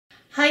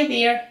Hi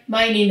there,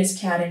 my name is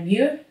Karen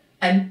Muir.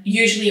 I'm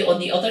usually on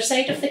the other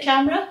side of the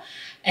camera.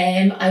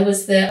 I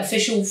was the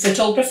official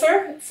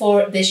photographer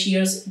for this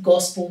year's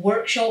Gospel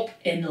workshop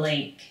in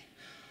Lenk.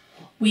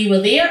 We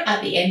were there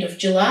at the end of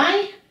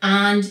July,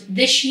 and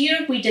this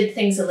year we did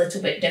things a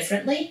little bit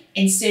differently.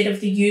 Instead of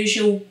the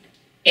usual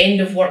end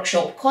of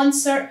workshop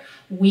concert,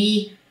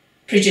 we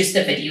produced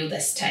a video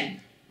this time.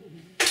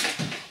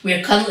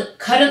 We're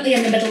currently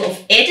in the middle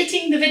of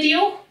editing the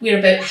video. We're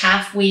about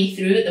halfway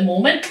through at the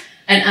moment.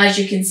 And as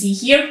you can see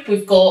here,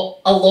 we've got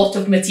a lot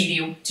of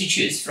material to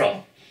choose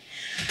from.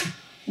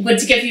 I'm going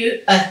to give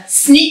you a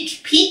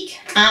sneak peek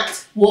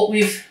at what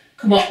we've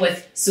come up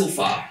with so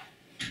far.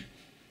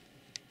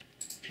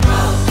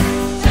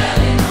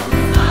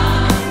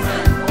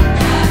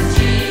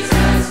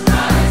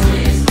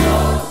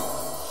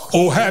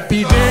 Oh,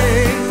 happy day.